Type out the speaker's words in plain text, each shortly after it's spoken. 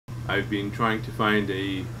I've been trying to find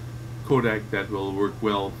a codec that will work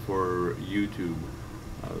well for YouTube.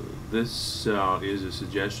 This is a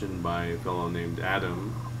suggestion by a fellow named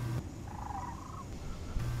Adam.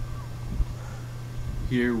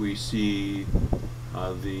 Here we see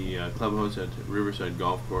the clubhouse at Riverside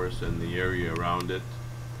Golf Course and the area around it.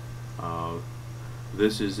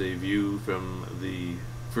 This is a view from the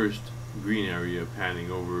first green area panning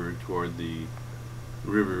over toward the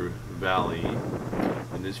river valley.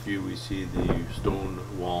 In this view we see the stone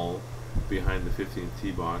wall behind the 15th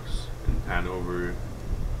tee box and pan over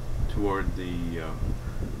toward the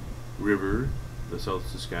river, the South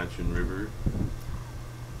Saskatchewan River,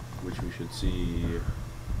 which we should see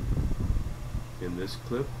in this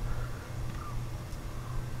clip.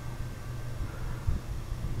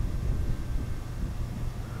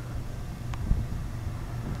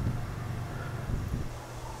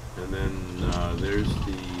 And then there's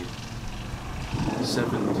the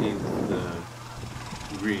 17th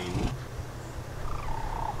green.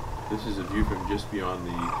 This is a view from just beyond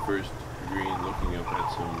the first green, looking up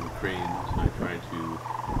at some cranes. I tried to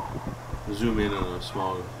zoom in on a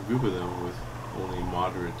small group of them with only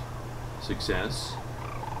moderate success.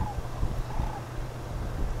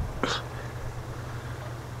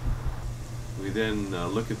 We then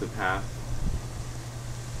look at the path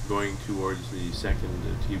going towards the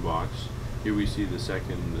second tee box. Here we see the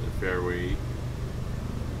second fairway.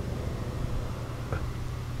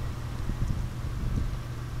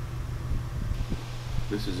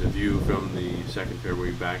 This is a view from the second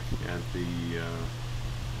fairway back at the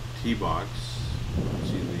tee box. You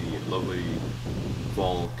see the lovely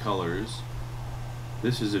fall colors.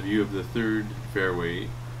 This is a view of the third fairway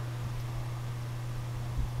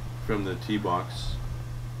from the tee box,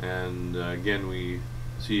 and again we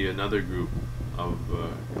see another group of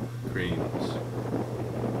cranes.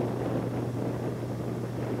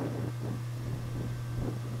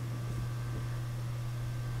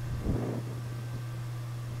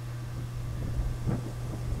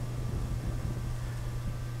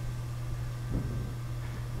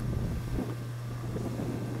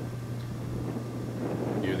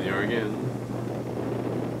 Here they are again.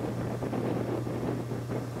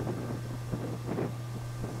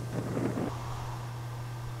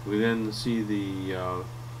 We then see the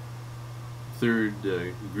third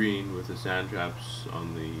green with the sand traps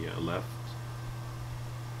on the left,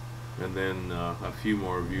 and then a few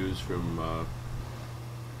more views from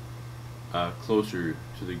closer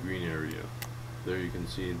to the green area. There you can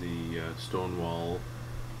see the stone wall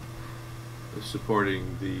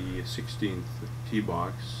supporting the 16th tee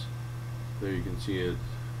box. There you can see it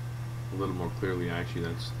a little more clearly. Actually,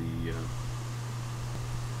 that's the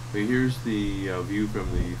here's the view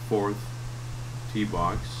from the fourth tee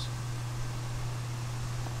box,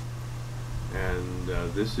 and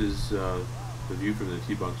this is the view from the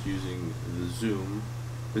tee box using the zoom.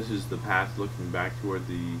 This is the path looking back toward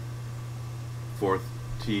the fourth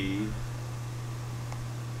tee,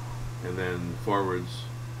 and then forwards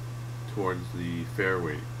towards the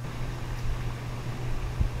fairway.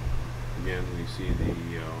 Again, we see the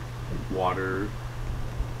water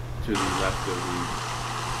to the left of the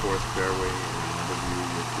fourth fairway, and another view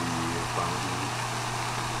with the fountain.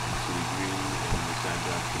 You see the green and the sand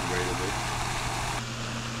traps to the right of it.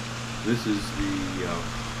 This is the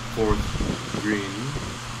fourth green,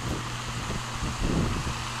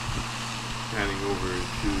 panning over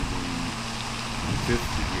to the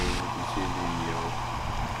fifth green. You can see the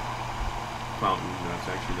fountain. That's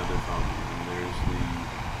actually another fountain, and there's the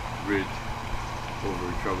bridge over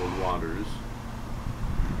troubled waters.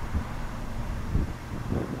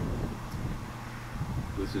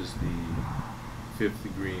 This is the fifth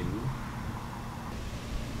green.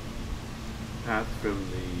 Path from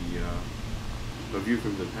the view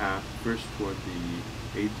from the path first toward the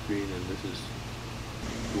 8th green, and this is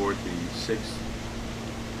toward the 6th.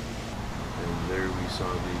 And there we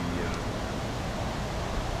saw the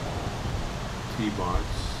tee box.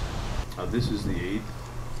 This is the 8th.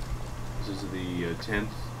 This is the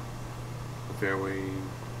 10th fairway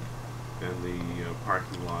and the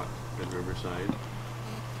parking lot at Riverside.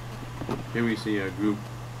 Here we see a group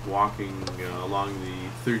walking along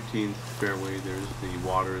the 13th fairway. There's the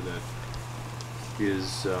water that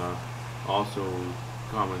is also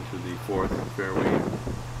common to the 4th fairway.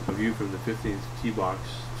 A view from the 15th tee box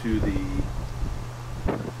to the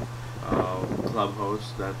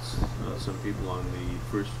clubhouse. That's some people on the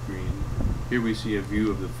first green. Here we see a view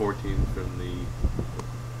of the 14th from the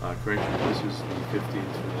correction. This is the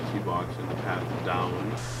 15th from the tee box and the path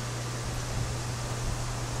down.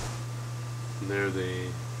 And there they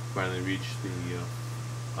finally reach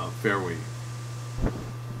the fairway.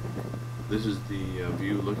 This is the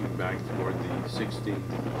view looking back toward the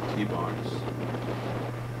 16th tee box.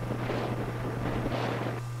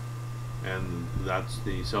 And that's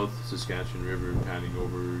the South Saskatchewan River panning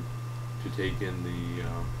over to take in the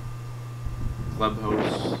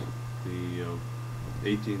clubhouse, the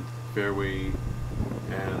 18th fairway,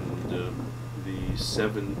 and the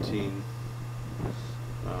 17th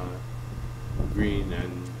green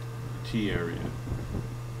and tee area.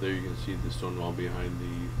 There you can see the stone wall behind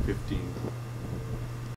the 15th